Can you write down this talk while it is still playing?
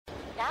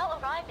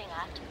arriving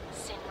at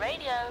Sin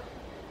Radio.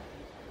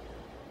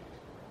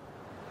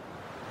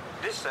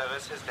 This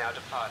service has now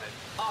departed.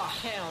 Oh,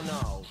 hell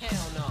no.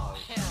 Hell no.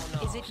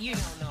 Hell no. Is it you?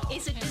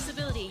 Is it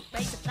disability?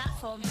 Raise the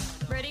platform.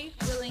 Ready,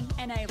 willing,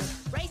 and able.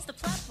 Raise the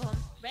platform.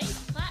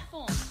 Raise the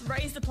platform.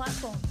 Raise the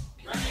platform.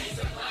 Raise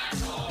the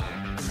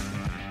platform.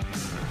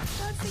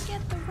 Don't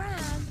forget the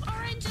ramp.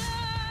 Oranges!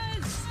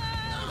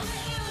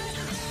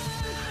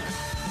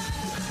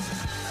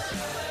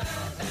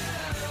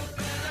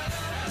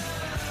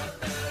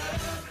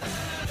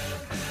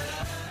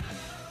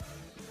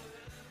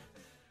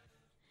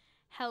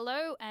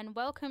 Hello and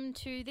welcome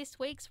to this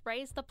week's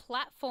Raise the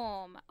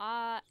Platform.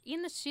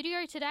 In the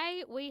studio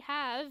today we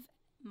have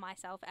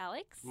myself,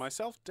 Alex.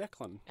 Myself,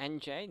 Declan.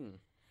 And Jaden.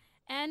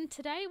 And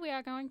today we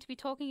are going to be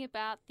talking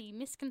about the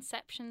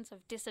misconceptions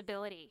of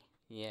disability.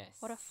 Yes.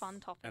 What a fun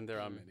topic. And there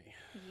are many.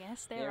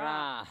 Yes, There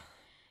are.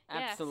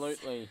 Yes.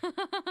 Absolutely.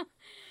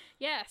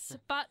 Yes,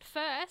 but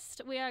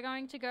first we are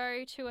going to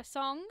go to a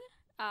song.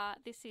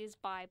 This is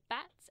by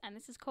Bats and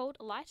this is called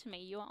Lie to Me.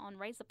 You are on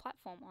Raise the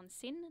Platform on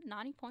Sin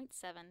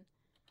 90.7.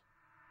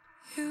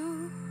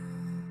 You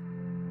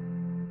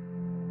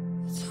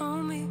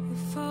told me you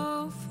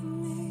fall for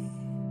me.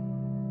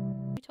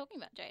 What are you talking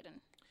about,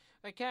 Jaden?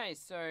 Okay,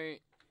 so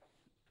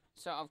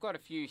I've got a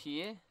few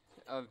here,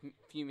 a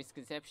few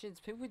misconceptions.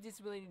 People with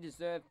disability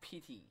deserve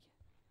pity.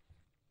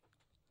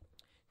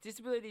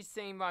 Disability is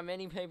seen by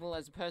many people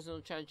as a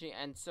personal tragedy,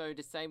 and so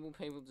disabled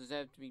people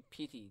deserve to be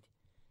pitied.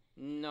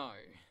 No.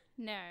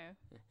 No.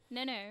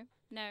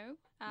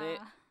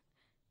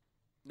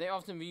 They're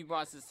often viewed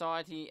by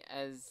society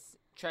as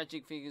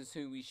tragic figures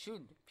who we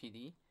should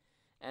pity,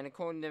 and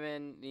according to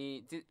them,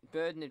 the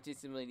burden of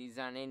disability is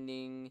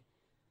unending,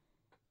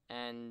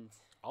 and...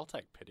 I'll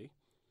take pity.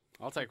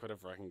 I'll take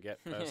whatever I can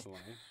get, personally.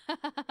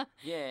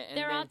 Yeah, and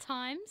there are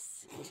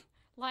times,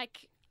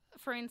 like,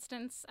 for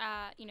instance,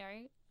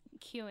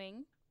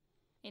 queuing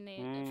in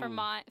the from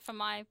my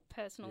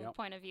personal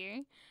point of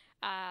view.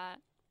 I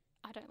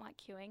don't like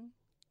queuing.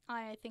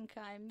 I think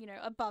I'm,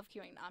 above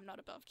queuing. I'm not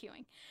above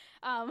queuing.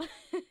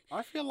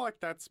 I feel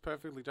like that's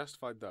perfectly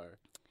justified, though.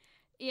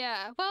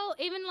 Yeah. Well,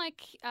 even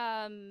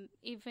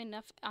even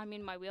if I'm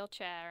in my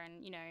wheelchair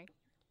and,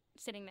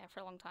 sitting there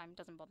for a long time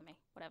doesn't bother me.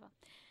 Whatever.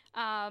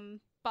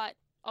 But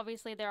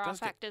obviously there are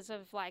factors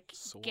of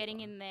getting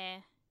in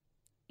there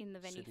in the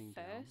venue Sitting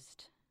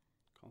first.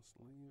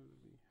 Constantly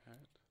would be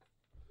hurt.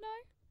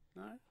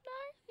 No. No?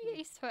 You get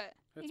used to it.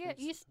 Hurts You get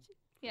me used. for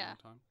a Yeah. long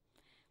time.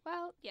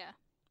 Well, yeah.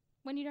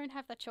 When you don't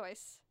have that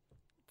choice,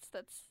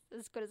 that's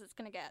as good as it's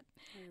going to get.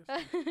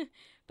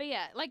 But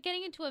yeah,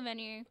 getting into a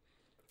venue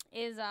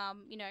is,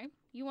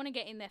 you want to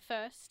get in there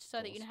first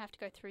so that you don't have to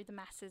go through the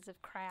masses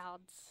of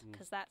crowds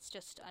because that's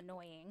just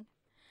annoying.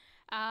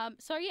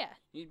 So yeah.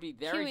 You'd be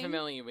very queuing.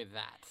 familiar with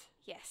that.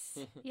 Yes.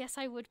 Yes,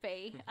 I would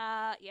be.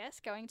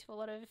 Yes, going to a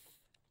lot of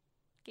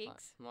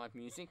gigs. Live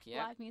music,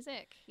 yeah. Live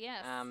music,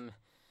 yes.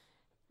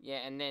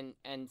 Yeah,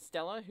 and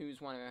Stella, who's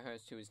one of our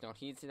hosts who is not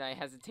here today,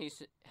 has a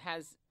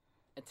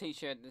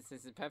t-shirt that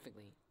says it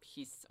perfectly.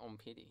 Piss on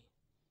pity.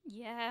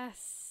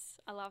 Yes.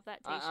 I love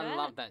that t-shirt. I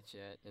love that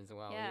shirt as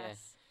well,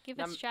 yes. Give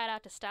a shout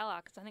out to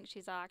Stella because I think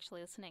she's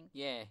actually listening.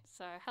 Yeah.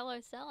 So, hello,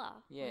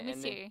 Stella. Yeah, we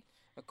miss you.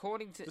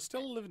 According to... Does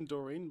Stella live in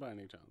Doreen by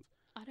any chance?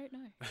 I don't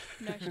know.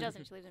 No, she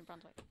doesn't. She lives in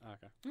Brunswick.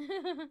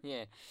 Okay.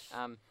 Yeah.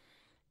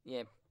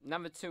 Yeah.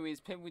 Number 2 is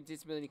people with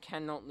disability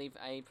cannot live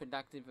a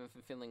productive and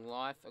fulfilling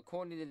life.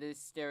 According to this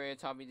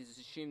stereotype, it is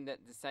assumed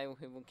that disabled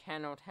people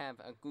cannot have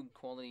a good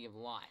quality of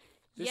life.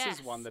 This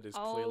is one that is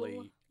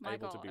clearly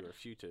able to be God.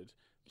 refuted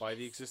by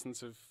the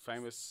existence of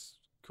famous,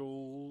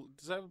 cool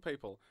disabled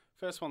people.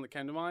 First one that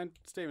came to mind,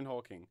 Stephen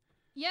Hawking.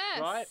 Yes.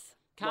 Right?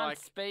 Can't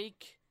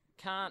speak,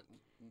 can't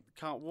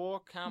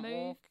walk.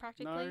 Move,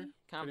 practically. No.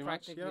 Can't Pretty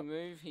practically much, yep.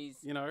 move.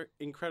 He's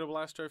Incredible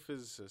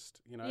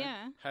astrophysicist,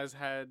 Yeah. has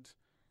had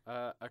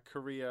a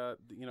career,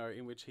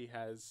 in which he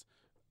has,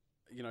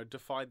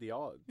 defied the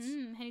odds.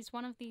 And he's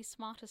one of the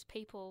smartest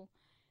people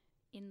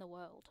in the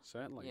world.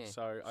 Certainly. Yeah.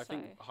 So I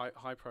think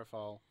high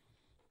profile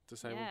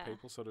disabled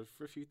people sort of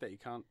refute that. You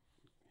can't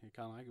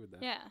argue with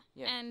that. Yeah.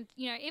 Yeah. And,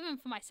 even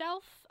for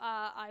myself,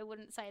 I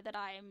wouldn't say that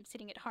I'm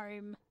sitting at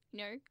home,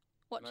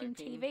 watching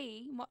Moping.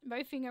 TV,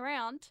 moping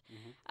around.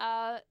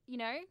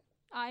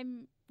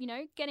 I'm,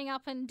 getting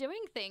up and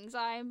doing things.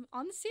 I'm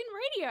on Sin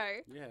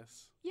Radio.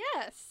 Yes.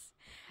 Yes.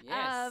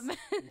 yes.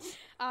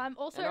 I'm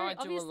also and I do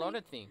a obviously, lot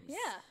of things.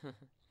 Yeah.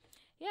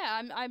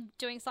 Yeah, I'm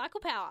doing Cycle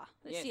Power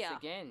this year. Yes,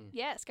 again.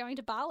 Yes, going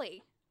to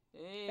Bali.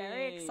 Hey.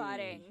 Very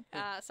exciting.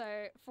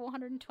 So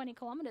 420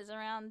 kilometres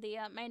around the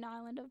main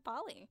island of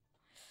Bali.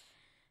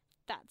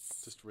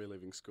 That's... Just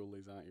reliving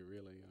schoolies, aren't you,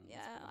 really? yeah,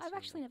 I've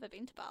actually never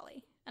been to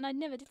Bali. And I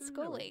never did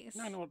schoolies.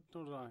 No, nor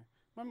did I.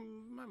 My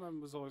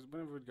mum was always,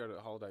 whenever we'd go to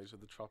holidays to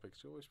the tropics,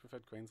 she always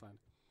preferred Queensland.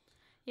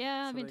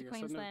 Yeah, I've So been there to you go. So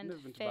Queensland never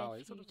been to fair Bali.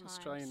 It's few sort of an times.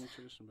 Australian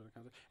tradition, but I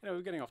can't say. Anyway,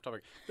 we're getting off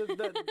topic.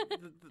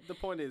 The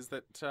point is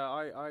that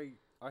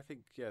I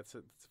think, it's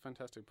a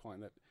fantastic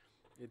point that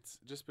it's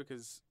just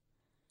because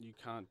you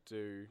can't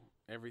do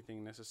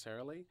everything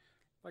necessarily.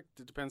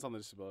 It depends on the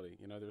disability.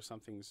 There are some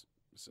things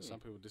some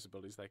people with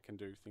disabilities, they can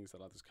do things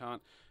that others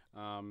can't.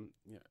 And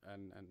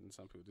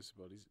some people with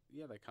disabilities,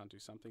 they can't do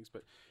some things.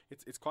 But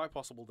it's quite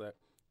possible that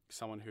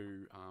someone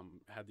who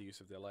had the use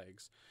of their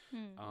legs,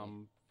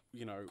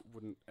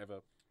 wouldn't ever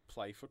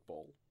play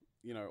football,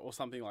 or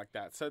something like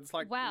that. So it's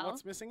like, Well,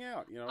 what's missing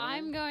out? You know what I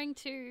I'm mean? going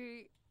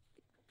to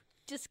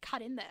just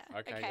cut in there.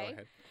 Okay, go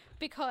ahead.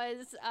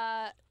 Because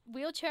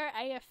wheelchair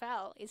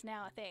AFL is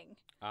now a thing.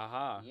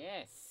 Aha.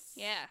 Yes.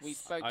 Yes. We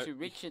spoke to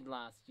Richard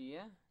last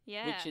year.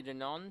 Yeah. Richard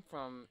Anon,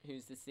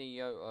 who's the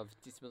CEO of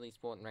Disability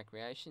Sport and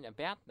Recreation,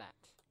 about that.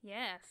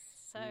 Yes.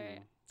 So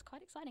it's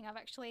quite exciting. I've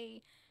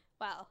actually,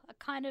 I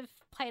kind of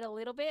played a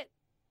little bit,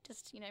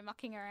 just,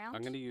 mucking around.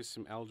 I'm going to use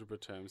some algebra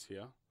terms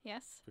here.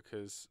 Yes.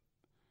 Because,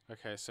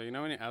 so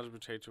when your algebra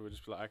teacher would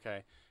just be like,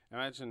 okay,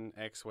 imagine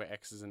X where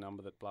X is a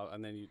number that blah,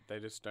 and then they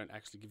just don't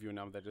actually give you a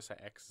number, they just say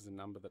X is a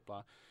number that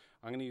blah.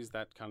 I'm going to use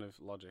that kind of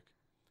logic.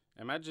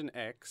 Imagine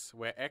X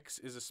where X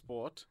is a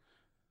sport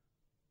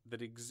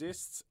that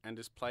exists and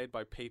is played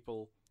by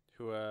people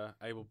who are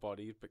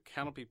able-bodied but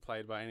cannot be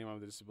played by anyone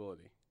with a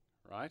disability,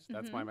 right?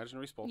 That's my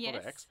imaginary sport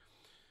called X.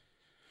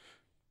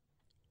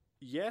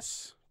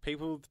 Yes,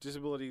 people with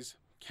disabilities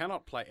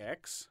cannot play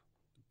X,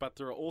 but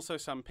there are also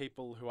some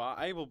people who are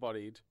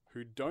able-bodied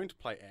who don't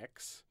play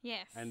X.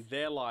 Yes. And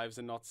their lives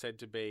are not said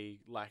to be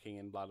lacking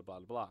in blah, blah, blah,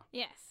 blah.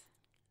 Yes.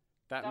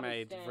 That Double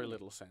made standard. very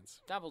little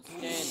sense. Double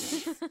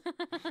standards.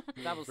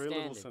 Double Very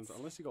little standards. sense.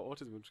 Unless you got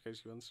autism, in which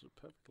case you understood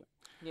it perfectly.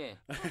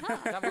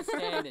 Yeah. Double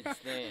standards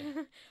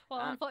there.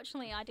 Well,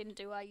 unfortunately, I didn't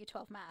do Year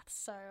 12 maths,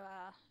 so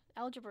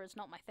algebra is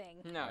not my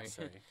thing. No. I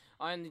see.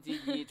 I only did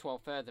Year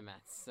 12 further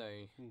maths, so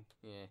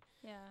yeah.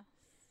 Yeah.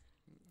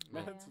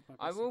 Methods is my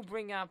I best will subject.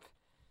 bring up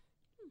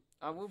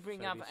a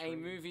 33.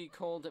 movie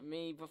called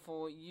Me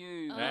Before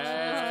You, which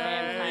Hey, was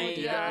campaigned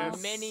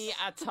yes. many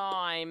a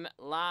time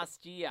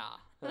last year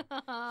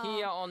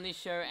here on this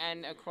show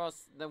and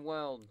across the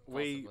world.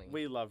 Possibly.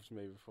 We loved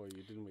Me Before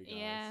You, didn't we, guys?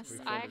 Yes, We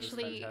I thought it was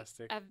actually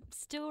fantastic. am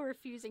still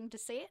refusing to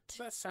see it. Is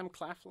that Sam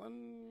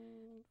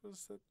Claflin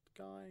was that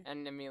guy?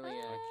 And Amelia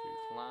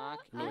Clark.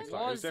 Amelia It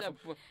Clarke. It was was a defi-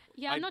 b-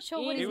 Yeah, I'm not sure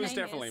what He his He name was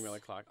definitely is.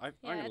 Amelia Clark. I'm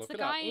Yeah, going to it's look the it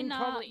guy up. in in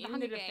probably The in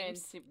Hunger the defense,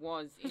 Games. it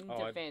was in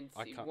Oh, defense.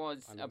 I It can't-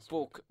 was I know a it's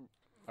wrong. book.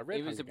 I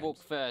read It was a Hunger book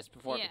Games. first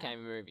before Yeah. it became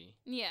a movie.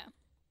 Yeah.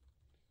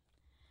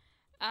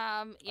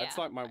 Yeah. That's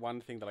like my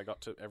one thing that I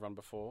got to everyone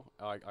before.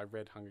 I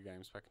read Hunger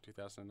Games back in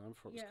 2009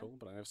 before it was Yeah. cool,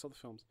 but I never saw the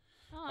films.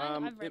 Oh,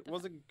 I've read It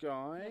was a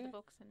guy read the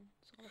books and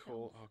saw the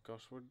called, films. oh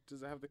gosh, what,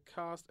 does it have the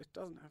cast? It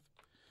doesn't have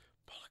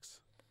bollocks.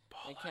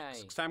 Okay.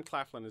 Sam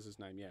Claflin is his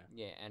name, yeah.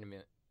 Yeah, and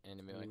Amelia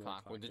Amelia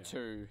Clark were Clarke, the yeah.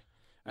 two.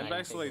 And main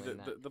basically, people in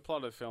that. the plot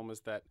of the film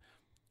is that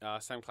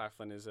Sam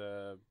Claflin is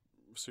a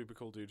super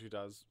cool dude who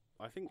does,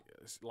 I think,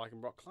 like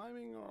in rock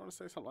climbing, or I want to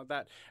say something like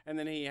that. And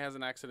then he has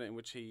an accident in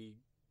which he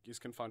is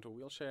confined to a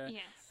wheelchair.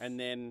 Yes. And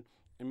then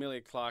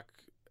Amelia Clark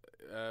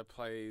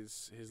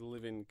plays his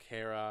live-in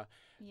carer,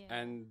 Yeah.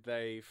 and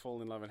they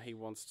fall in love, and he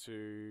wants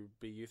to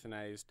be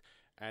euthanized.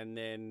 And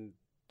then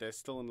they're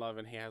still in love,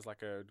 and he has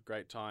like a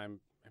great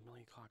time.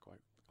 Amelia Clark,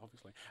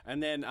 obviously.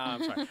 And then,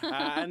 sorry.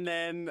 And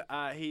then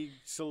he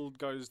still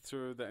goes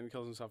through that and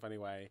kills himself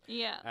anyway.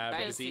 Yeah.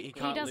 Because he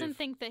Basically- can't doesn't live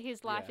think that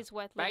his life Yeah. is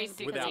worth living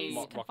Basically- because without he's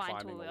rock confined to a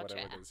climbing or wheelchair.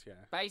 whatever it is. Yeah.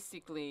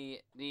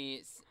 Basically,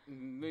 the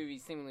movie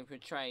similarly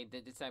portrayed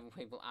that disabled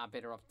people are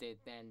better off dead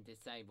than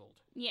disabled.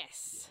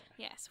 Yes.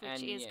 Yes, which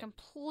And, is yeah.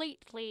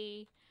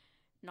 completely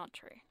not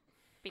true.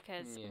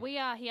 Because Yeah. we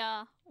are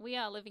here, we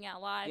are living our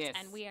lives, Yes.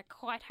 and we are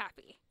quite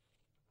happy.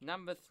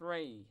 Number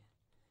 3.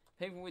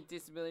 People with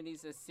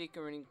disabilities are sick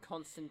or in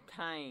constant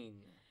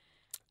pain.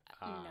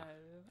 No.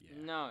 Yeah.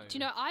 No. Do you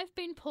know, I've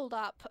been pulled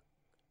up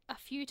a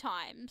few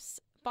times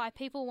by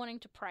people wanting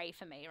to pray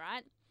for me,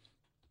 right?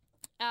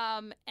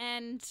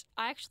 And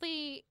I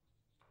actually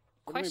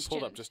What do you mean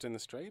pulled up questioned- just in the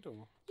street,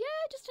 or? Yeah,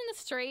 just in the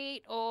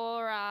street,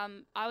 or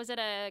I was at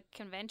a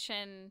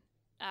convention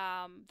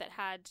that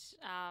had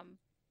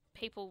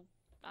people,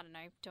 I don't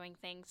know, doing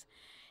things.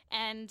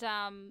 And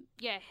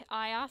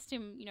I asked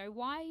him,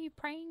 why are you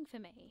praying for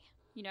me?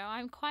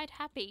 I'm quite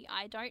happy.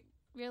 I don't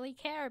really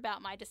care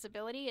about my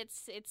disability.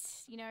 It's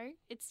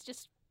it's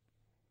just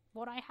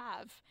what I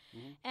have.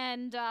 Mhm.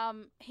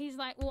 And he's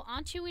like, well,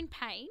 aren't you in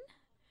pain?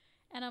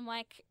 And I'm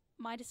like,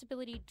 my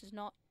disability does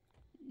not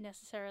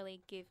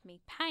necessarily give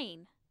me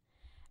pain.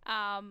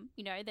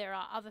 There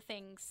are other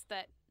things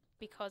that,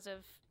 because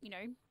of,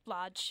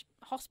 large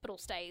hospital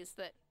stays,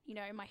 that,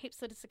 my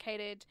hips are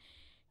dislocated,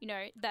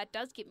 that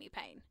does give me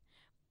pain.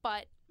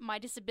 But my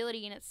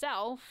disability in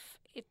itself,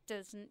 it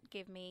doesn't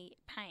give me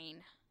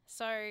pain.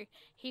 So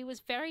he was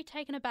very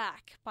taken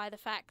aback by the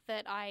fact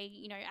that I,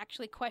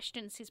 actually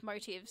questions his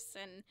motives.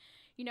 And,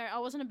 I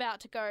wasn't about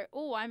to go,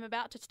 oh, I'm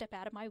about to step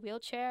out of my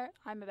wheelchair.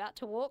 I'm about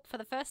to walk for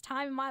the first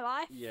time in my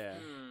life. Yeah.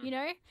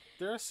 Mm.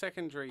 There are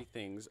secondary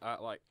things,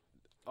 like,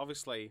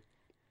 obviously,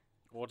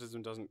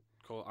 autism doesn't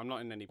cause... I'm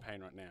not in any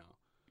pain right now.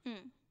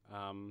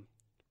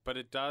 But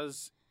it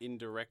does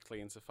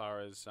indirectly, insofar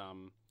as...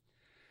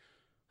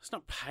 it's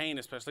not pain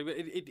especially, but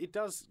it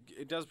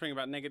does bring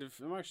about negative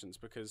emotions,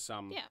 because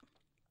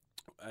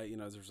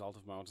as a result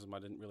of my autism, I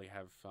didn't really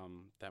have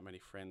that many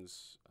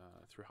friends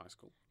through high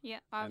school. Yeah,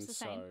 I was And the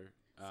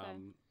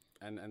same.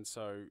 And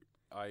so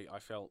I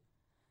felt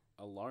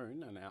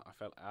alone and I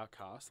felt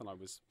outcast, and I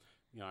was,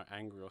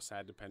 angry or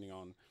sad depending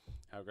on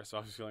how aggressive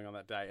I was feeling on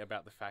that day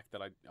about the fact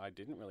that I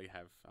didn't really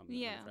have that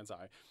many Yeah. friends.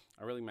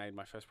 I really made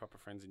my first proper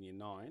friends in year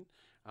 9,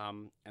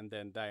 and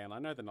then and I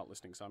know they're not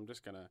listening, so I'm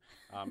just gonna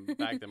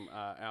bag them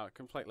out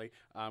completely.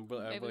 Maybe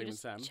William we and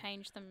just Sam.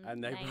 change them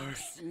And they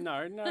names. both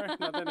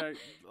no,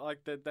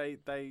 like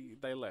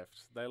they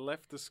left. They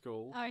left the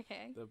school.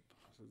 Okay. The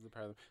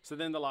pair of them. So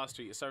then the last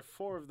 2 years. So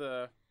four of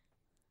the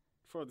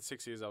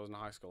 6 years I was in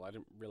high school, I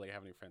didn't really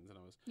have any friends, and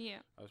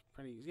I was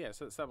pretty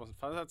So that wasn't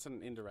fun. That's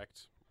an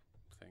indirect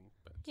thing,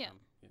 but Yeah.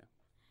 yeah.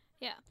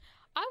 Yeah.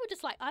 I would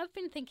just I've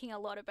been thinking a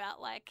lot about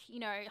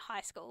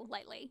high school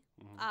lately.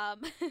 A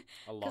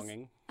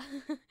longing.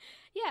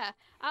 Yeah.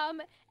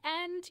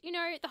 And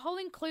the whole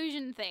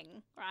inclusion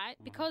thing, right?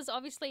 Because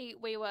obviously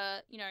we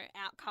were,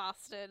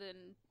 outcasted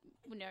and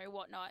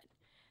whatnot.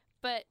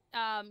 But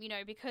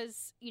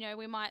because,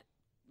 we might,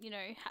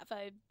 have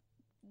a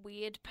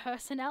weird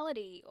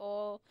personality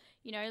or,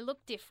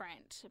 look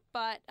different.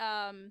 But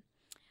I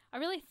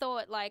really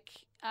thought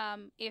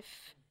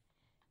if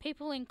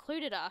people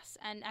included us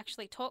and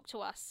actually talked to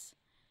us,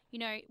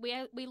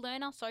 we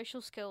learn our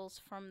social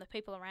skills from the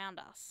people around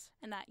us,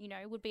 and that,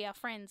 would be our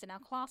friends and our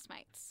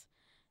classmates.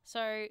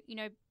 So,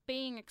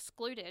 being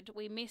excluded,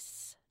 we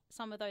miss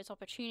some of those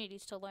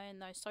opportunities to learn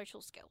those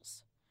social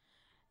skills.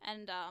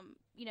 And,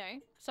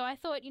 so I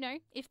thought,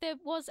 if there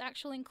was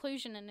actual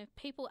inclusion and if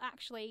people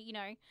actually,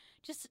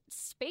 just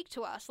speak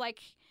to us,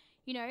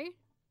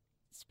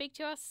 speak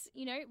to us,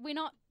 we're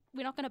not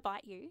going to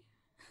bite you.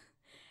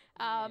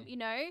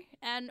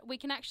 And we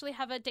can actually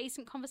have a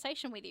decent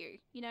conversation with you,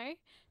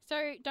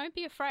 So don't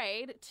be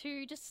afraid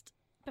to just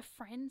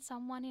befriend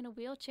someone in a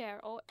wheelchair,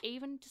 or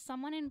even to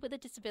someone with a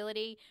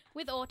disability,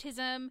 with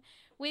autism,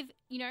 with,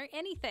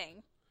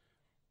 anything.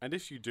 And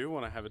if you do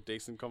want to have a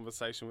decent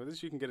conversation with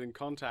us, you can get in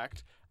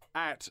contact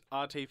at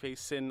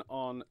RTPSyn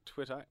on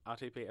Twitter,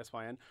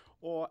 RTPSYN,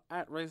 or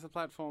at Raise the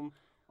Platform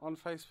on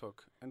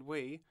Facebook. And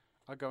we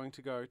are going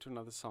to go to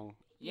another song.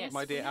 Yes,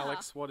 My dear we are.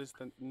 Alex, what is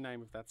the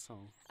name of that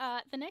song?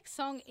 The next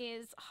song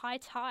is High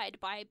Tide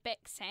by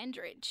Beck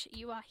Sandridge.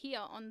 You are here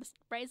on the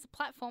Raise the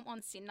Platform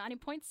on Sin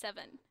 90.7.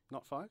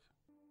 Not 5?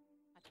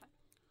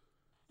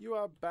 You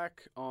are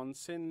back on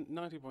Sin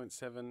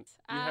 90.7. You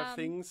have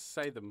things,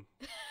 say them.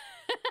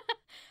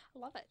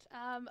 Love it.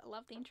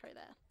 Love the intro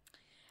there.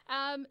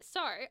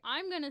 So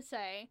I'm going to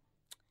say,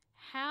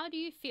 how do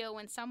you feel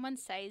when someone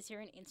says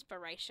you're an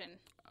inspiration?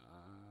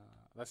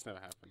 That's never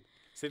happened.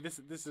 See, this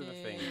is a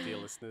thing, dear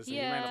listeners, and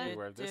Yeah. you may not be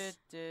aware of this.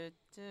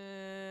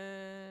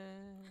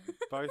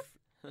 Both,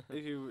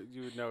 if you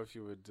would know if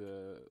you would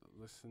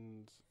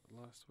listened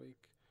last week.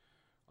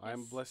 I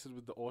am Yes. blessed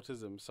with the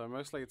autism, so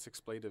mostly it's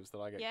expletives that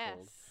I get Yes.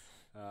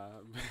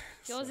 called.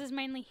 Yours so- is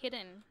mainly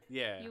hidden.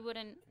 Yeah. You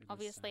wouldn't is,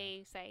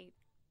 obviously say,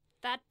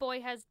 that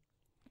boy has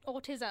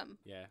autism.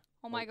 Yeah.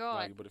 Oh my Well,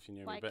 God. you would if you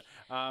knew Like- me,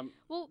 but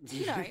Well,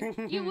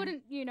 you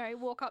wouldn't,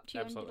 walk up to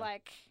you Absolutely. and be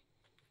like,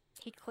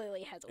 he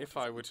clearly has autism. if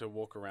I were to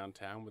walk around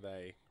town with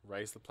a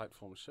Raise the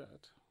Platform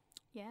shirt,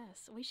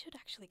 Yes, we should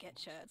actually get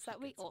shirts. That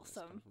would be get some of those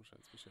awesome. platform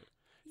shirts, we should.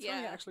 It's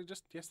funny, Yeah. actually,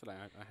 just yesterday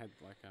I had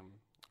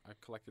I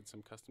collected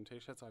some custom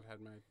T-shirts I'd had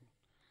made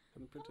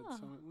and printed,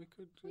 so we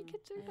could We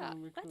could do yeah, that.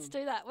 we Let's could.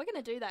 do that. We're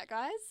going to do that,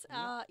 guys.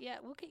 Yeah.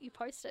 We'll get you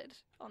posted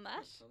on that.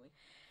 Absolutely.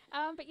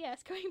 But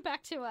yes, going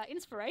back to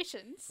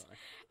inspirations. Sorry.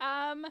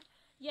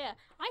 Yeah,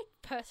 I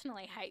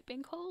personally hate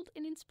being called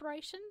an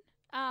inspiration.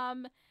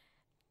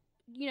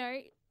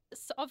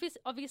 So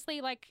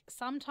obviously,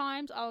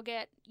 sometimes I'll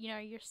get,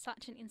 you're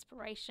such an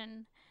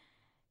inspiration.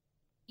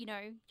 You're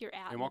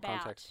out In and what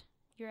about. context?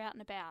 You're out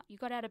and about. You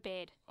got out of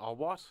bed. Oh,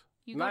 what?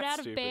 You got That's out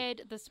of stupid.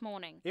 bed this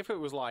morning. If it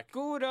was like,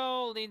 Good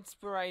old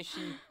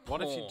inspiration.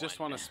 what if you just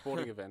porn. won a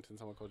sporting event and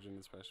someone called you an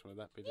inspiration? Would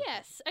that be different?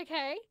 Yes,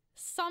 okay.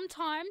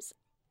 Sometimes,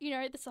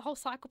 this whole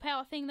cycle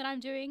power thing that I'm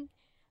doing,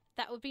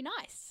 that would be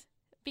nice.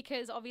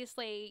 Because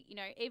obviously,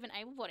 even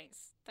able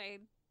bodies, they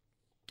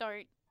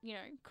don't,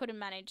 couldn't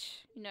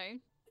manage,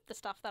 the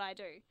stuff that I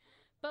do.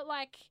 But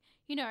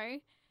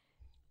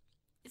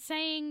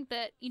saying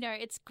that,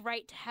 it's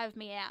great to have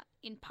me out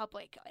in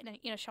public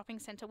in a shopping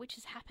centre, which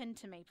has happened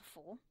to me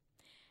before,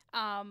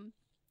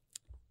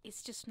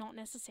 it's just not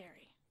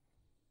necessary.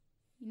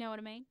 You know what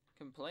I mean?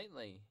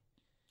 Completely.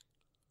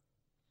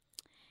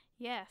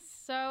 Yes.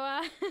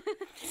 So,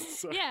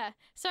 So- yeah.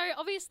 So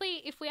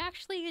obviously, if we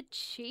actually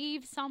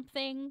achieve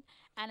something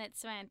and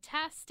it's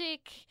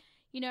fantastic,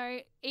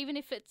 even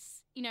if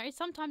it's,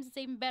 sometimes it's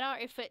even better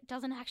if it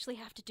doesn't actually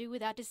have to do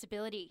with our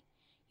disability.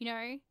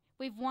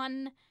 We've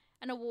won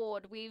an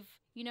award. We've,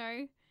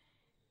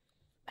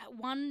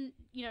 won,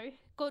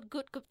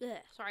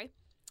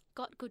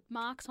 got good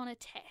marks on a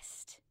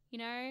test.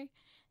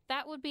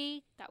 That would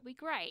be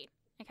great.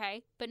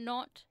 Okay, but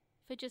not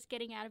for just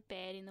getting out of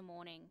bed in the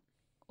morning.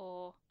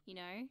 Or,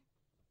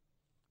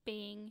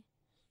 being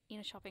in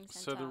a shopping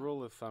centre. So the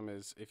rule of thumb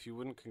is if you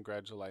wouldn't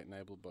congratulate an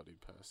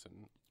able-bodied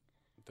person,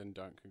 then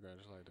don't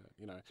congratulate her.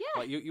 You know, Yeah.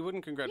 like you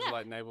wouldn't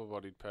congratulate an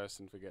able-bodied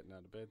person for getting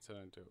out of bed, so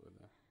don't do it with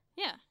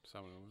Yeah.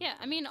 someone. With, Yeah,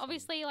 I mean, someone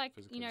obviously, like,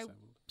 physically you know,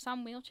 disabled.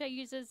 some wheelchair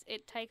users,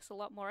 it takes a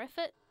lot more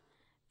effort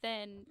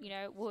than, you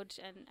know, would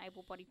an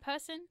able-bodied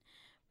person.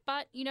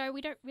 But, you know,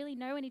 we don't really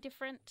know any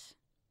different.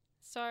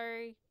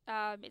 So,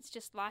 it's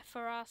just life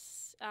for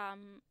us.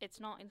 It's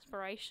not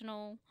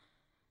inspirational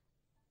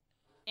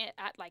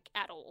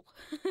at all.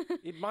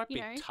 It might you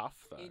be know,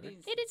 tough though. It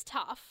is. It is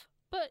tough,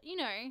 but, you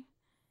know,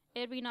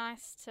 it'd be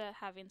nice to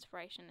have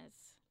inspiration as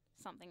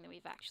something that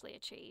we've actually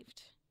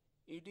achieved.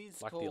 It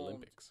is like called the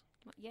Olympics.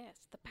 Well,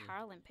 yes, the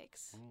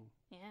Paralympics. Mm.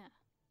 Yeah.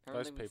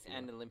 Those Paralympics people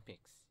and are-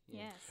 Olympics.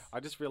 Yes. I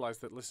just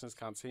realised that listeners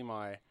can't see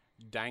my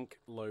dank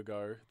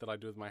logo that I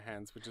do with my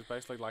hands, which is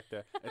basically like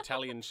the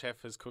Italian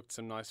chef has cooked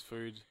some nice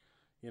food,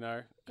 you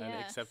know, and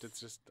except Yes. it's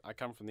just I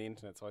come from the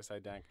internet, so I say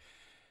dank.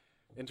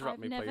 Interrupt I've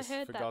me, never please.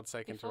 heard For that God's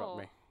sake, interrupt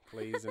me.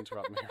 before. Please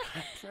interrupt me.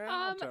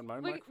 I'll turn my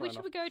we microphone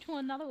should off. go to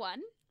another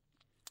one.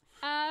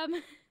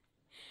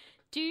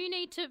 Do you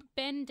need to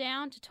bend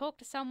down to talk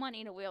to someone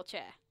in a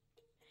wheelchair?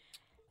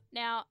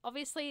 Now,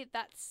 obviously,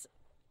 that's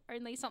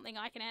only something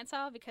I can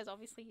answer because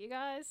obviously you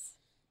guys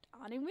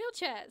aren't in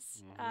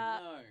wheelchairs.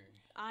 No.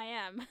 I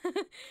am.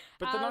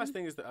 But the nice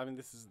thing is that I mean,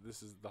 this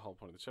is the whole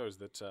point of the show is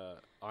that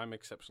I'm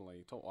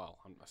exceptionally tall. Well,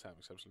 I say I'm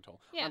exceptionally tall.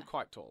 Yeah. I'm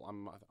quite tall.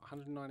 I'm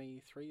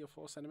 193 or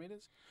 4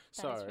 centimeters.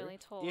 That is so really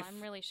tall. If, I'm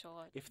really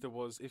short. if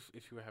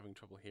you were having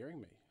trouble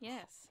hearing me,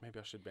 Yes. maybe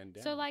I should bend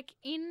down. So, like,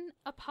 in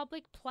a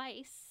public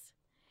place,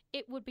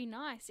 it would be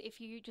nice if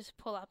you just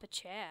pull up a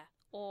chair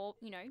or,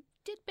 you know,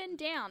 did bend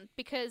down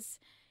because,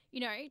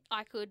 you know,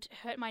 I could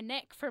hurt my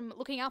neck from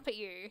looking up at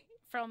you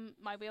from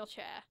my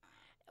wheelchair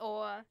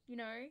or, you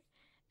know,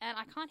 and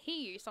I can't hear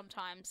you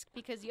sometimes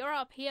because you're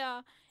up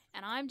here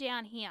and I'm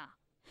down here.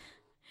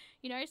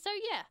 You know, so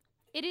yeah,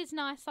 it is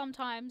nice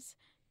sometimes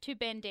to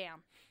bend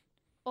down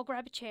or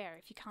grab a chair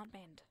if you can't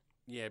bend.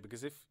 Yeah,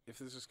 because if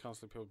there's just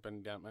constantly people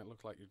bending down, it might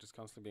look like you're just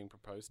constantly being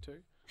proposed to.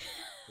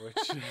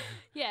 Which,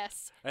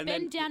 Yes, And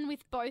bend then- down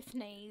with both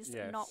knees,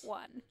 Yes. not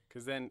one.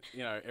 because then you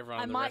know everyone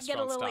I in the might get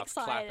a restaurant little starts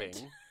excited.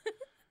 clapping,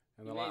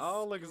 and they're Miss like,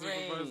 "Oh, look, there's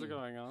a proposal Green.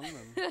 going on."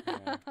 And,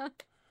 yeah.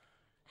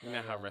 You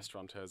know how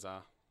restaurateurs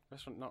are.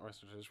 Not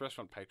restaurateurs,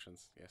 restaurant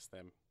patrons. Yes,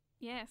 them.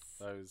 Yes.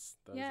 Those.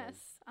 Yes.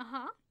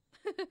 Uh-huh.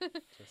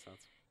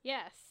 Chestnuts.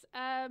 Yes.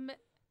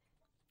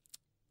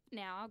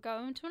 Now I'll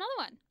go into another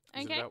one.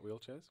 Is Okay. it about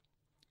wheelchairs?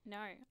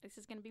 No, this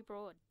is going to be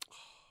broad.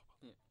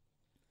 Yeah.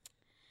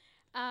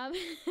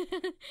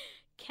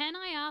 Can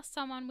I ask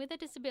someone with a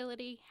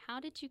disability, how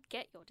did you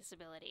get your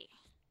disability?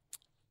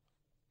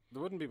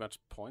 There wouldn't be much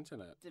point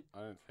in it, Dep- I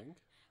don't think.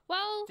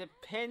 Well,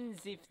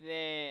 Depends if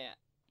they're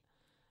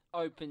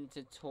open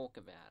to talk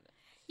about it.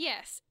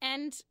 yes.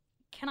 And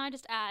can I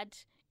just add,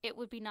 it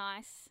would be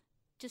nice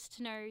just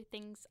to know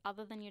things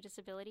other than your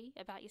disability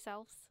about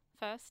yourselves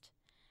first.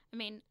 I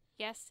mean,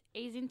 yes,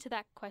 ease into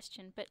that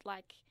question, but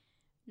like,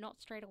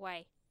 not straight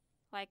away.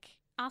 Like,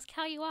 ask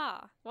how you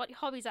are, what your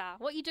hobbies are,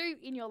 what you do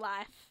in your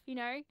life, you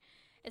know?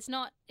 It's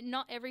not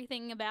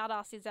everything about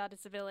us is our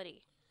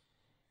disability.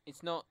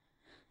 It's not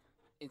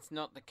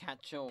the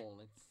catch-all.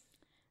 It's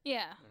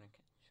Yeah. not a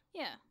catch-all.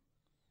 Yeah.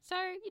 So,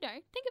 you know,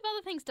 think of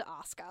other things to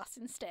ask us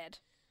instead.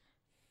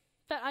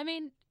 But I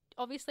mean,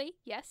 obviously,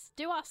 yes,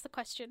 do ask the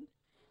question,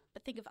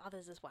 but think of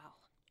others as well.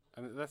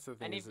 And that's the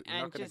thing And is if that you're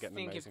not and going to just get an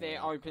think if amazing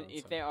they're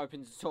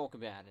open answer. to talk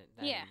about it.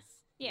 That Yeah.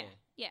 is- Yeah.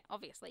 Yeah,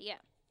 obviously, yeah.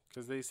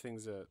 Because these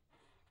things are,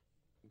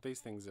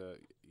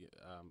 you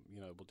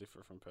know, will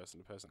differ from person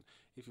to person.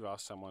 If you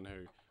ask someone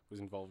who was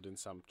involved in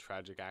some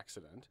tragic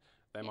accident,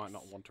 they might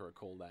not Yes. want to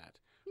recall that.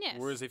 Yes.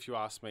 Whereas if you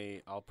ask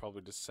me, I'll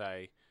probably just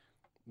say,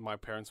 my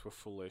parents were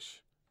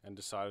foolish and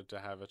decided to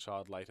have a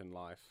child late in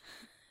life.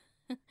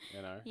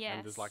 You know,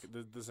 and there's like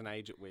Yes. there's an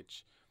age at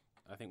which,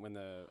 I think when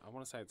I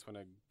want to say it's when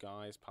a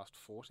guy is past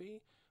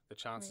 40, the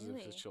chances of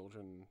his Really?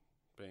 children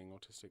being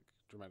autistic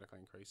dramatically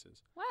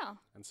increases. Wow.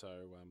 And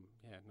so,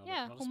 yeah, not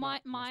Yeah. a, not a Well,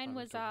 smart, not a mine smart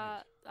was thing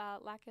to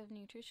age. lack of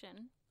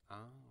nutrition.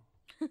 Oh.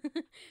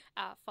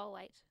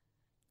 Folate,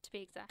 to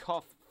be exact.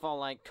 Cough,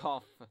 folate,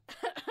 cough.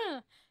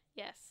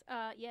 Yes.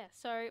 Yeah.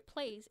 So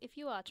please, if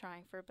you are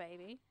trying for a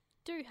baby,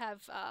 do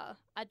have.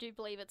 I do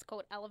believe it's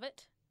called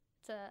Elevate.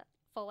 It's a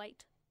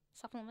folate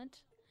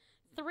supplement.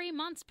 3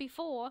 months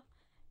before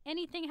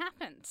anything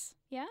happens.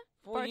 Yeah.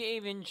 Before Both- you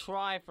even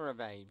try for a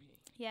baby.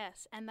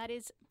 Yes, and that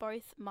is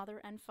both mother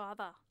and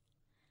father,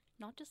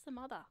 not just the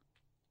mother.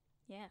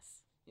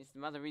 Yes. Yes, the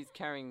mother is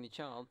carrying the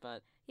child,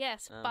 but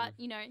Yes, but Um,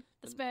 you know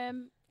the the-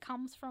 sperm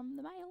comes from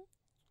the male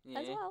yeah,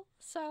 as well.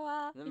 So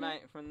the you know.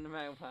 from the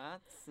male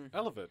parts.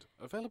 Elevate,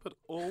 available at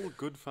all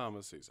good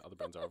pharmacies. Other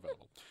brands are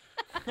available.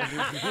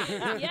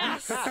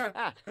 Yes.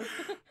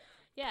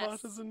 Yes.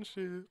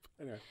 Partisanship.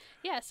 Anyway,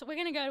 Yeah, so we're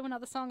going to go to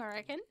another song, I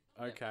reckon.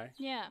 okay.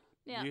 Yeah.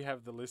 Yeah. You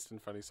have the list in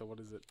front of you, so what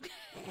is it?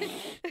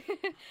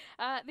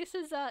 This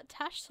is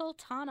Tash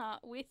Sultana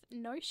with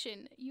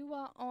Notion. You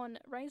are on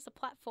Raise the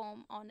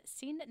Platform on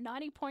Sin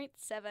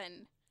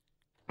 90.7.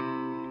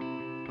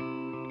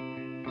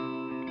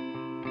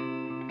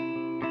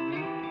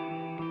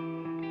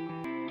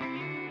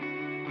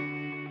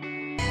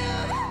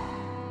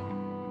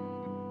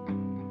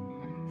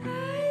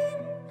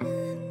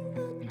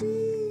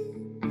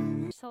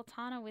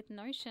 Sultana with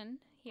Notion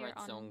here Great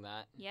on. song,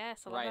 that.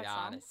 Yes, I love Great that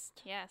song.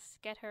 artist. Yes,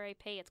 get her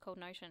EP. It's called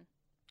Notion.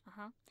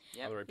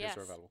 Yep. Other EPs Yes.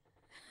 are available.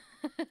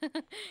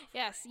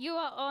 Yes, you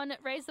are on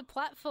Raise the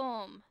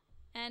Platform,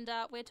 and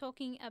we're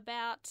talking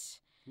about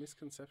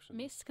Misconceptions.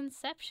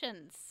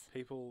 misconceptions.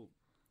 People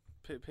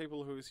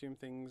who assume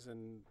things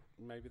and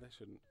maybe they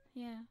shouldn't.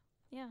 Yeah.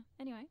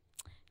 Anyway,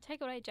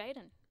 take it away,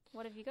 Jaden.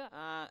 What have you got?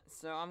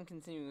 So I'm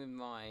continuing with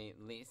my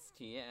list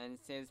here, and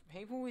it says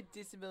people with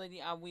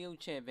disability are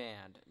wheelchair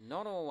bound.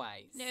 Not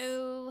always.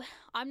 No,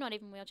 I'm not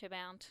even wheelchair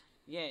bound.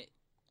 Yeah,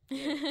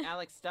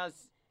 Alex does.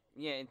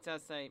 Yeah, it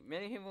does say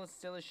many people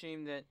still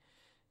assume that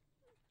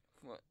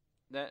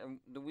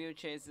the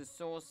wheelchair is the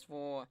source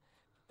for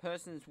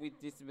persons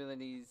with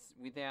disabilities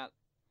without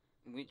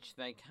which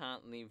they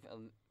can't live a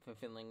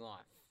fulfilling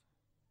life.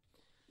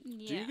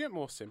 Yeah. Do you get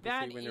more sympathy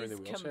That when you're in the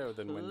is wheelchair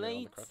than when you're on the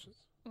complete- crutches?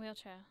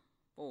 Wheelchair?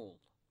 Bald.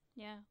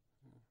 Yeah.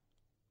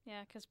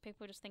 Yeah, because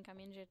people just think I'm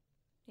injured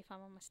if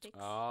I'm on my sticks.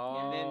 Oh,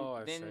 and then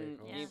I see.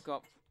 Cool. Yeah. you've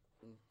got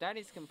that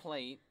is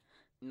complete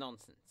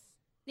nonsense.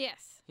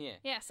 Yes. Yeah.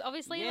 Yes,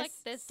 obviously, Yes, like,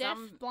 there's deaf,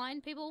 some-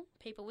 blind people,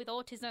 people with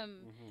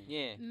autism, Mhm.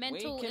 Yeah.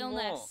 mental we can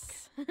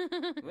illness. Walk.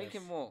 We Yes.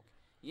 can walk.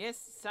 Yes,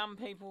 some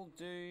people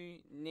do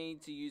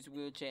need to use a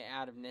wheelchair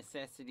out of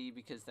necessity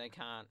because they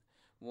can't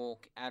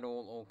walk at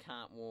all or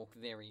can't walk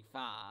very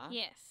far.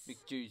 Yes.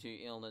 Due to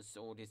illness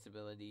or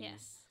disabilities.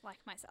 Yes, like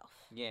myself.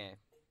 Yeah.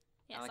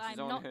 Yes, Alex is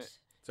I'm on not. her-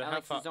 So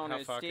Alex is on how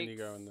her far can you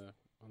go sticks.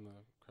 on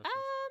the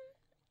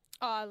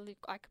crutches?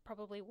 I could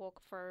probably walk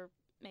for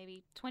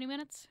maybe 20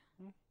 minutes.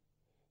 Mm.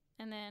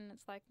 And then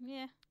it's like,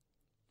 yeah,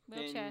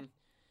 wheelchair.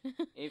 Then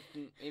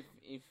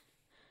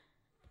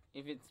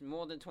if it's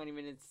more than 20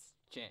 minutes,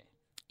 chair.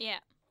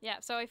 Yeah,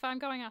 so if I'm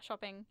going out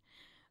shopping,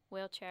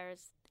 wheelchair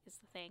is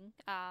the thing.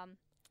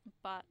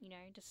 But,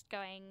 just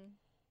going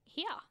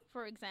here,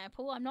 for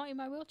example, I'm not in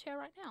my wheelchair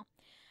right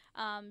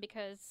now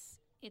because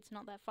it's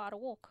not that far to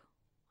walk.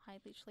 I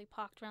literally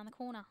parked around the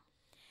corner.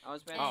 I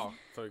was about Oh, to,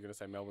 thought you were going to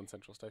say Melbourne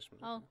Central Station.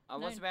 Oh, I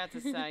was about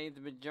to say the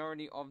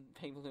majority of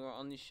people who are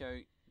on this show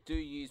do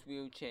use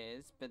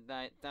wheelchairs, but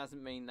that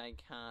doesn't mean they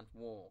can't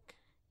walk.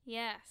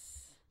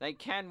 Yes. They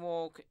can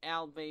walk,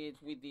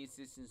 albeit with the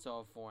assistance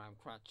of forearm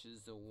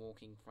crutches or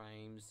walking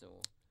frames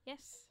or...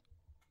 Yes.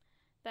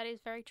 That is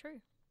very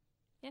true.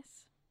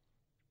 Yes.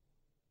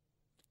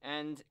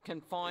 And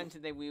confined to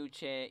their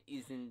wheelchair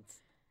isn't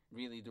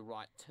really the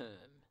right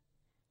term.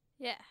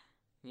 Yeah.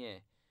 Yeah.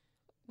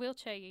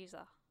 Wheelchair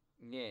user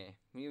Yeah.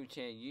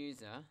 Wheelchair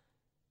user.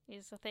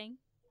 is a thing.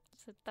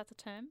 That's a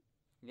term.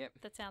 Yep.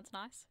 That sounds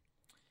nice.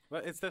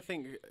 Well, it's the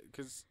thing,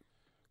 because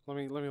let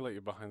me let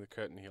you behind the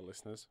curtain here,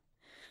 listeners.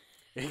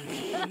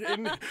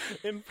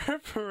 In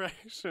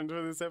preparation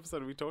for this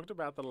episode, we talked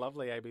about the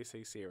lovely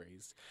ABC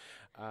series,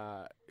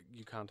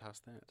 You Can't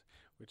Ask That,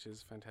 which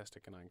is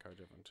fantastic, and I encourage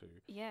everyone to.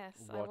 Yes,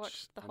 I watch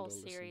watched the and whole or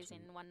listen series to.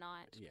 in one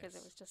night because it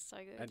Yes. was just so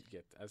good. And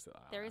yet,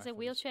 There is a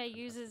wheelchair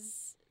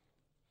users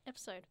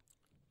episode.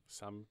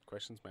 Some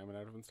questions may or may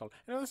not have been solved.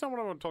 That's not what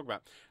I want to talk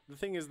about. The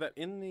thing is that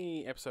in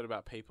the episode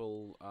about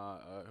people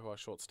who are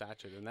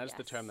short-statured, and that's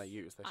the term they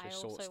use, they I say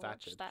also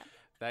short-statured. watched that.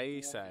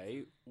 They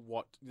say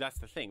that's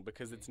the thing,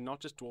 because it's not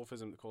just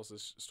dwarfism that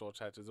causes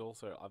short-statured, there's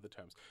also other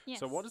terms. Yes.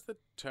 So what is the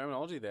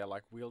terminology there?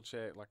 Like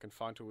wheelchair, like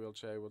confined to a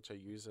wheelchair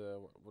user,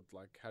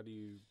 how do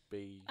you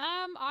be?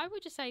 I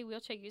would just say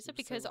wheelchair user Would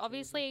you say because wheelchair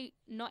obviously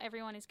not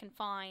everyone is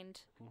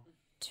confined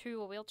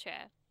to a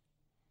wheelchair.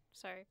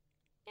 So,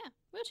 yeah,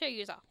 wheelchair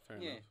user. Fair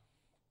Yeah.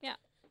 enough.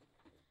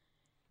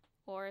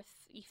 Or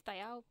if they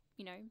are,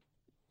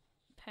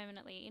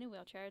 permanently in a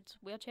wheelchair, it's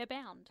wheelchair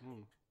bound.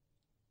 Mm.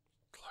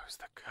 Close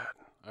the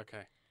curtain.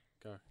 Okay,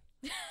 go.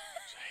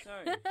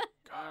 So,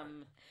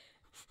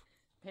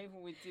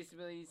 people with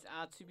disabilities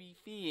are to be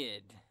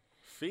feared.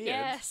 Feared?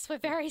 Yes, we're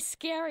very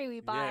scary. We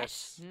bite.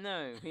 Yes.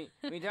 No,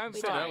 we don't We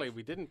said bite. earlier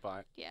we didn't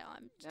bite. Yeah,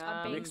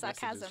 I'm being Mixed messages,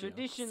 sarcasm. yeah.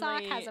 Traditionally,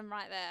 Sarcasm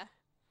right there.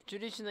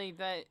 Traditionally,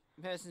 that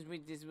persons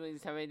with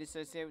disabilities have been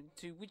associated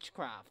to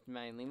witchcraft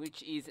mainly,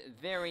 which is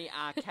very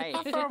archaic.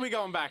 How far are we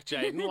going back,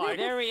 Jaden? Like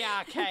Very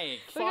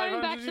archaic. We're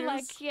going 500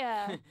 back to years?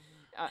 yeah.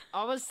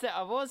 I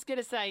was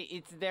gonna say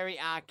it's very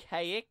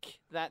archaic,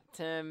 that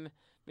term,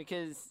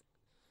 because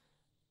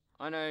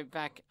I know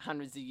back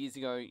hundreds of years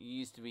ago you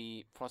used to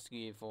be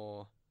prosecuted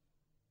for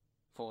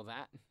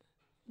that.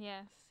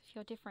 Yes, if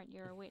you're different,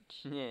 you're a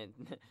witch. Yeah,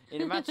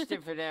 in a much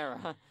different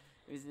era.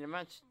 It was in a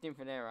much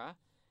different era,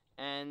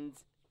 and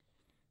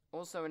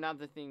also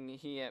another thing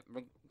here,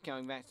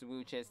 going back to the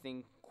wheelchairs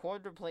thing,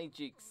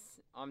 quadriplegics.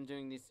 I'm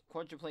doing this.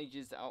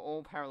 Quadriplegics are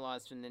all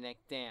paralysed from the neck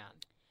down.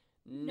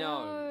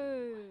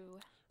 No.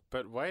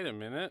 But wait a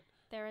minute.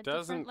 There are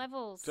Doesn't- different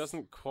levels.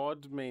 Doesn't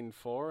quad mean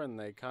 4 and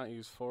they can't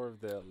use 4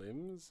 of their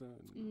limbs?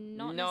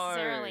 Not No,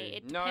 necessarily.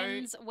 It no.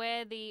 depends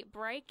where the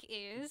break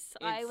is.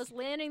 I It's was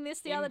learning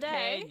this the other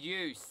day. Impaired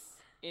use.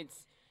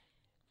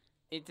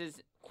 It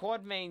does.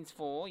 Quad means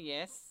 4,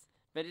 yes,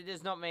 but it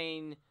does not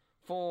mean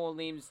 4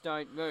 limbs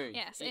don't move.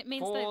 Yes, it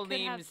means they 4 could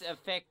have- limbs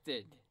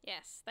affected.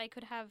 Yes, they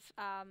could have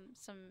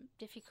some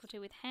difficulty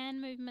with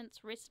hand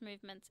movements, wrist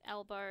movements,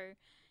 elbow,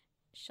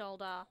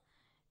 shoulder,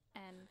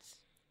 and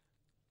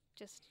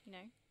just,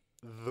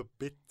 The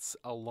bits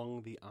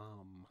along the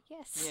arm.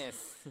 yes.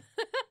 Yes.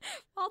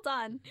 Well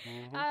done.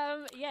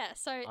 Mhm. Yeah,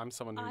 so I'm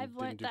someone who I've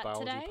didn't learnt do that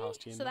biology today.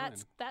 past year So 9.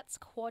 that's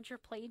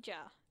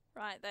quadriplegia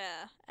right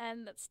there.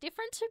 And that's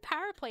different to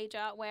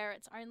paraplegia where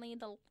it's only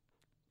the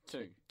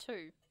 2.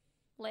 2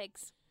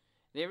 legs.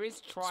 There is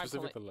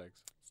Specific triplegia. the legs.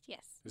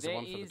 Yes, Is There there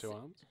one for the is- 2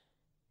 arms?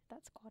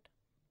 that's quad.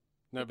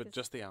 No, but because-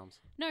 just the arms.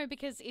 No,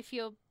 because if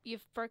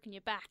you've broken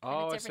your back Oh,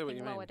 and I it's see what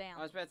everything you lower mean. down.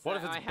 I was about to say, What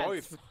if I it's had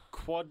both?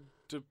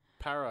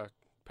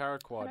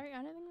 Paraquad. I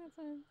don't think that's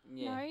a...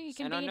 Yeah. No, you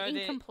can And I be know an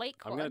there- incomplete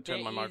I'm quad. going to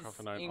turn my There is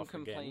microphone off again.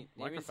 incomplete.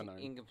 There is Microphone on.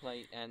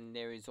 incomplete, and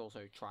there is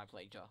also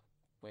triplegia,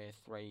 where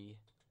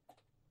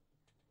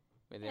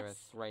there are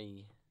Yes.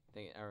 3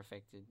 that are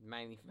affected,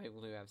 mainly for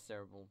people who have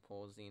cerebral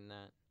palsy and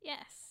that.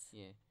 Yes.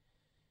 Yeah.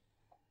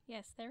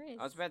 Yes, there is.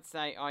 I was about to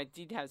say, I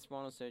did have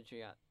spinal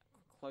surgery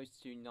close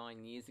to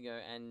 9 years ago,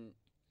 and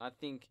I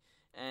think,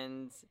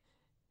 and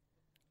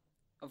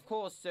of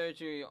course,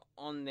 surgery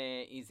on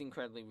there is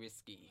incredibly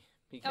risky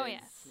because,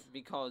 yes.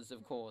 because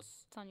of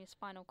course, It's on your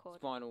spinal cord.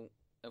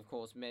 of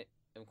course,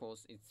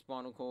 it's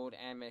spinal cord,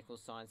 and medical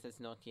science has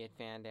not yet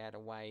found out a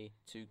way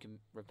to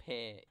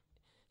repair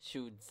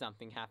should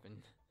something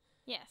happen.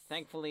 Yes.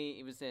 Thankfully,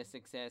 it was a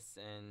success,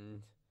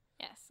 and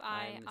Yes,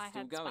 I'm I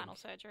still had going. spinal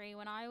surgery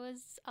when I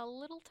was a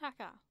little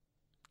tacker.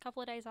 A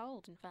couple of days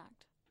old, in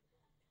fact.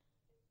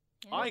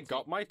 Yeah. I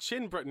got my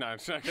chin no,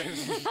 okay.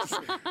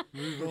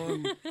 Move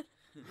on.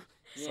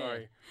 yeah,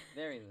 Sorry.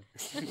 there it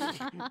is.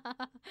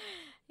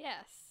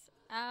 Yes.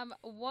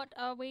 What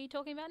are we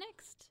talking about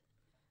next?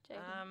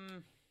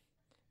 Jaden?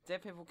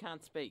 Deaf people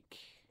can't speak.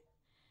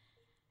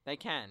 They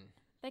can.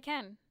 They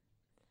can.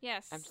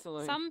 Yes.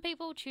 Absolutely. Some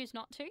people choose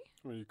not to.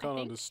 Well, you can't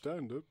think-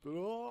 understand it, but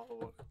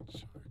oh,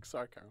 jokes.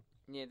 I can.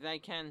 Yeah, they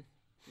can.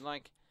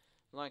 Like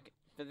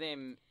for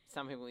them,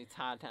 some people it's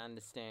hard to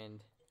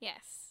understand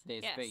Yes. their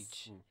yes.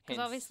 speech. Because hence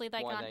obviously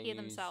they why can't hear use-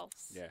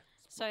 themselves. Yeah.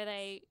 So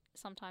they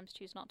sometimes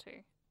choose not to.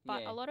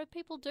 But Yeah. a lot of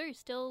people do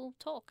still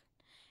talk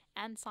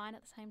and sign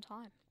at the same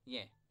time.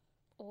 Yeah.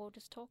 Or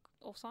just talk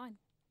or sign.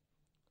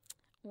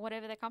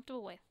 Whatever they're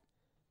comfortable with.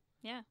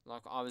 Yeah.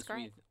 Like I was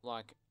great.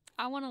 with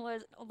I want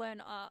to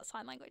learn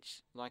sign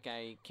language. like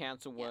a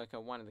council Yeah.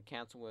 worker, one of the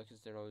council workers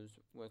that I was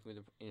working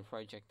with in a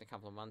project a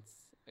couple of months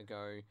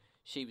ago.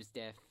 She was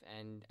deaf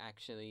and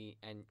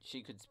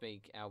she could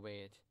speak,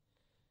 albeit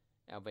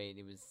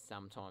it was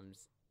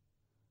sometimes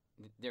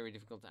very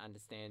difficult to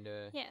understand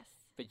her. Yes.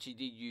 But she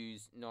did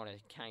use not a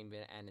cane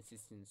but an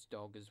assistance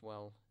dog as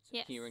well, so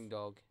Yes. hearing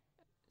dog,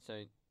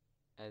 so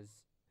as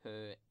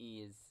her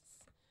ears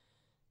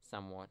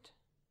somewhat.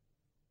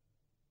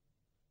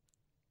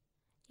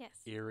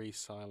 Yes. Eerie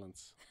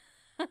silence.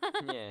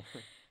 Yeah.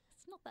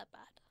 It's not that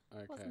bad.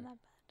 Okay. Wasn't that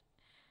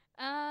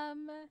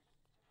bad.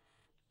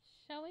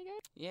 Shall we go?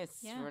 Yes,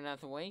 Yeah. for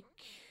another week.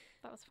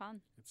 That was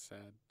fun. It's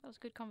sad. That was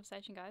good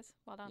conversation, guys.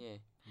 Well done.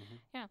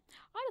 Yeah.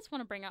 I just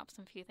want to bring up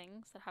some few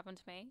things that happened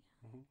to me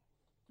Mhm.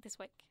 this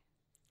week.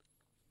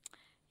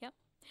 Yep.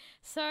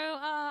 So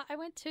I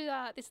went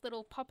to this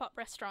little pop-up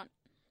restaurant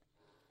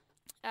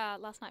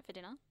last night for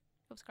dinner.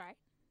 It was great.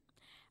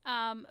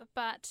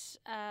 But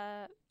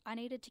I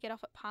needed to get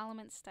off at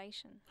Parliament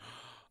Station.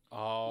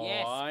 Oh,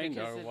 Yes, I because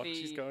know of what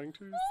she's the- going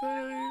to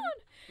say.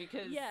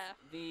 Because Yeah.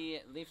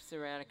 the lifts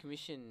are out of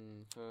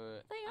commission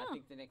for They I are.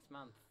 think the next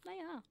month. They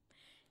are.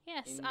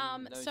 Yes. In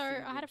those So I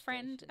single had a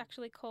friend stations.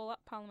 actually call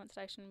up Parliament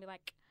Station and be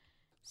like,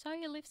 "So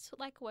your lift's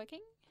like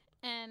working?"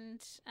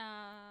 And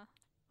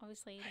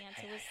obviously the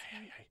answer was,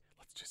 Hey,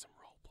 let's do some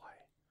role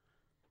play.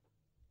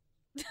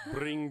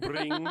 Bring.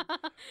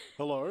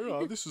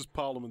 Hello, this is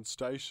Parliament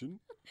Station.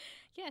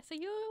 "Yeah. So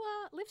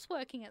your lift's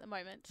working at the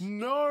moment."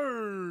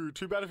 No!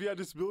 Too bad if you had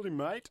disability,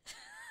 mate.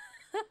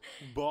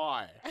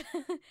 Bye.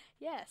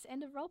 Yes.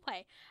 End of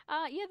roleplay.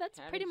 Yeah. That's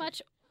How pretty did you-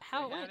 much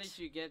how it How went. did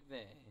you get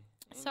there?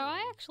 So I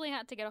Anyway. actually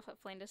had to get off at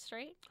Flinders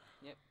Street,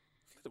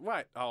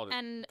 Wait, hold it.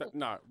 and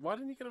No, why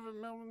didn't you get over at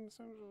Melbourne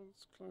Central?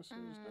 It's closer,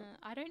 isn't it?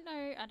 I don't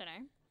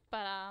know,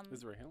 but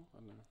Is there a hill? I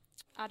don't know.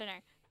 I don't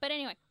know. But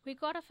anyway, we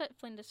got off at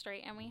Flinders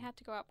Street and we had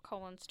to go up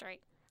Collins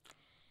Street.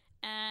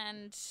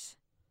 And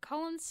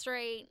Collins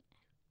Street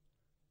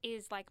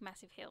is like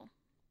massive hill.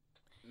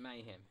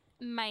 Mayhem.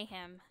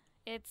 Mayhem.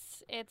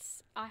 It's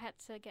I had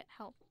to get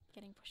help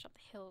getting pushed up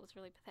the hill. It was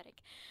really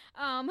pathetic.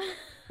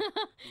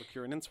 Look,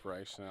 you're an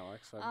inspiration,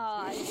 Alex.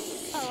 I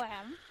so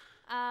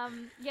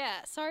am.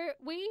 Yeah, so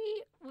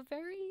we were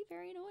very,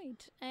 very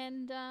annoyed.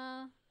 And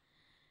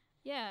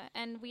yeah,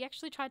 and we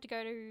actually tried to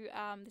go to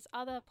this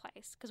other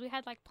place because we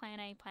had like plan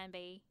A, plan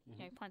B,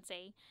 plan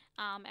C.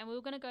 And we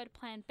were going to go to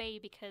plan B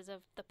because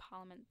of the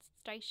Parliament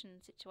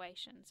Station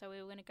situation. So we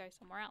were going to go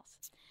somewhere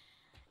else.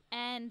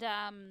 And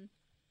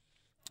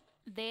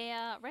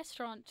their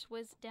restaurant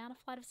was down a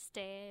flight of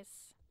stairs.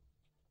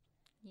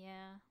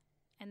 Yeah.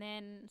 And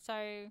then,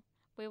 so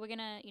we were going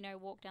to,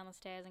 walk down the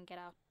stairs and get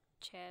our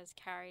chairs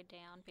carried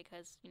down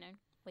because,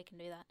 we can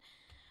do that.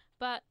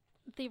 But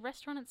the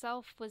restaurant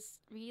itself was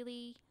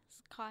really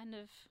kind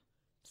of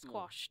Small.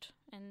 squashed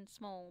and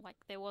small. Like,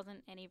 there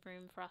wasn't any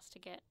room for us to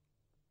get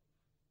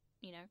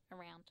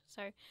around.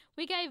 So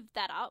we gave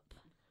that up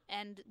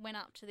and went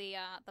up to the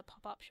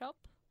pop-up shop,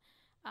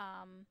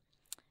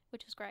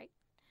 which was great.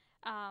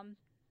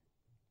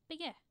 But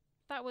yeah,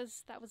 that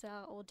was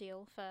our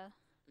ordeal for,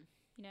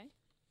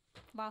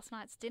 last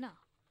night's dinner.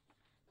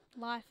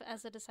 Life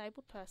as a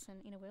disabled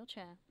person in a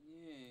wheelchair.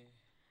 Yeah.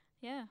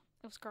 Yeah,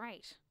 it was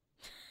great.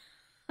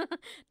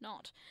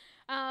 Not.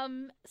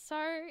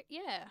 So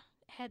yeah,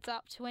 heads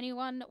up to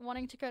anyone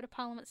wanting to go to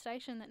Parliament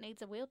Station that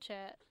needs a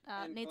wheelchair,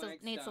 And needs a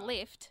Flagstaff.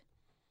 lift,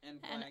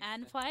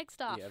 and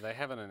Flagstaff. Yeah, they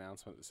have an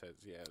announcement that says,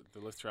 the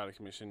Lift Rally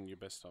Commission, you're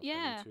best off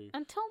Yeah, heading to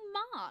until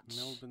March.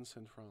 Melbourne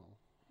Central.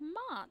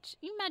 March.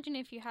 You imagine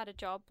if you had a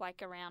job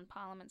like around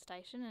Parliament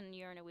Station and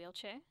you're in a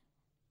wheelchair.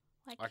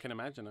 Like, I can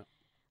imagine it.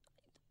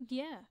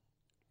 yeah.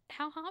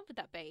 How hard would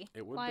that be?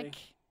 It would like, be.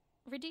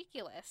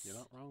 Ridiculous. You're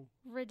not wrong.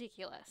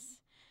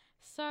 Ridiculous.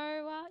 So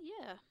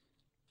yeah,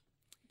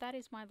 that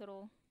is my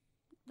little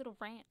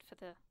rant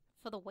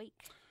for the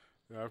week.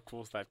 Yeah, of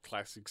course, that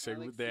classic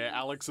segment Alex's- there,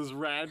 Alex's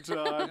rant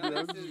time.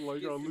 Alex's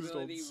Like I list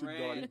on disability Sid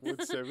rant.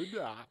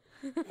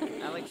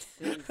 90.7.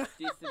 Alex's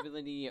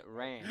disability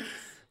rants.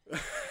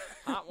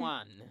 Part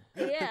 1.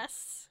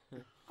 Yes.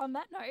 On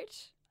that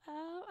note,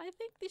 I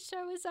think this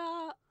show is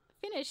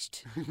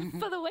finished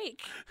for the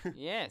week.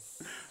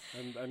 Yes.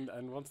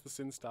 And once the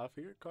Sin staff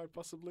here, quite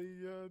possibly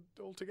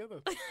all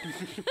together.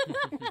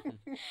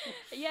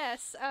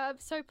 Yes.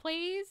 So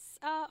please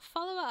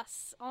follow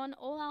us on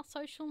all our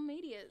social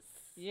medias.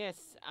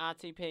 Yes,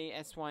 RTP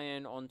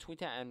SYN on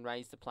Twitter and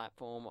Raise the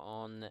Platform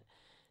on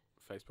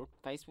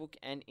Facebook.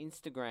 and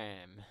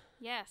Instagram.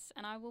 Yes,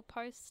 and I will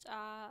post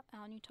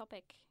our new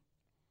topic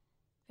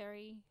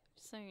very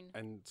soon.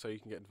 And so you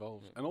can get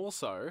involved. And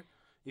also,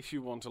 if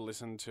you want to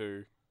listen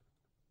to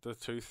the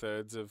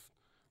 2/3 of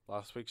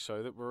last week's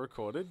show that were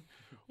recorded,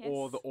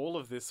 or Yes. all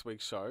of this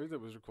week's show that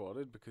was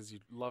recorded because you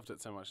loved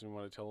it so much and you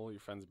want to tell all your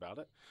friends about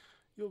it,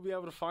 you'll be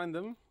able to find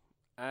them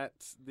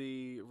at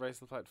the Raise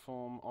the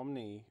Platform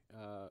Omni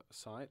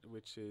site,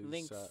 which is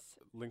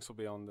links will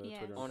be on the Yes.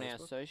 Twitter and On our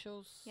Facebook.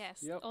 socials.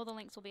 Yes, Yep. all the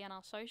links will be on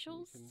our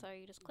socials, can so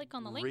you just click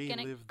on the link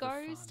and relive it the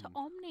goes to fun.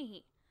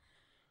 Omni.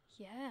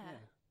 Yeah, Yeah.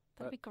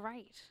 that'd be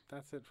great.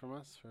 That's it from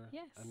us for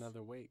Yes.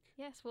 another week.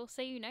 Yes, we'll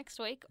see you next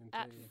week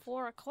at Indeed.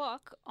 4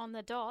 o'clock on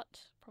the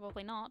dot.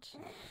 Probably not.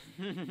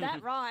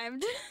 That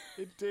rhymed.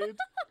 It did.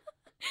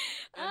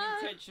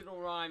 Unintentional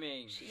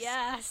rhyming.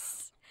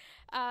 Yes.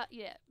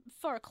 Yeah,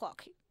 4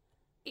 o'clock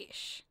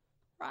ish.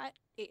 Right?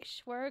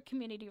 Ish. We're a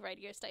community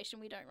radio station.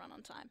 We don't run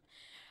on time.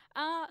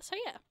 So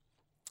yeah,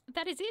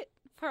 that is it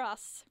for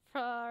us for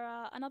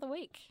another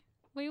week.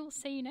 We will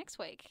see you next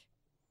week.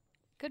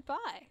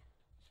 Goodbye.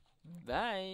 Bye.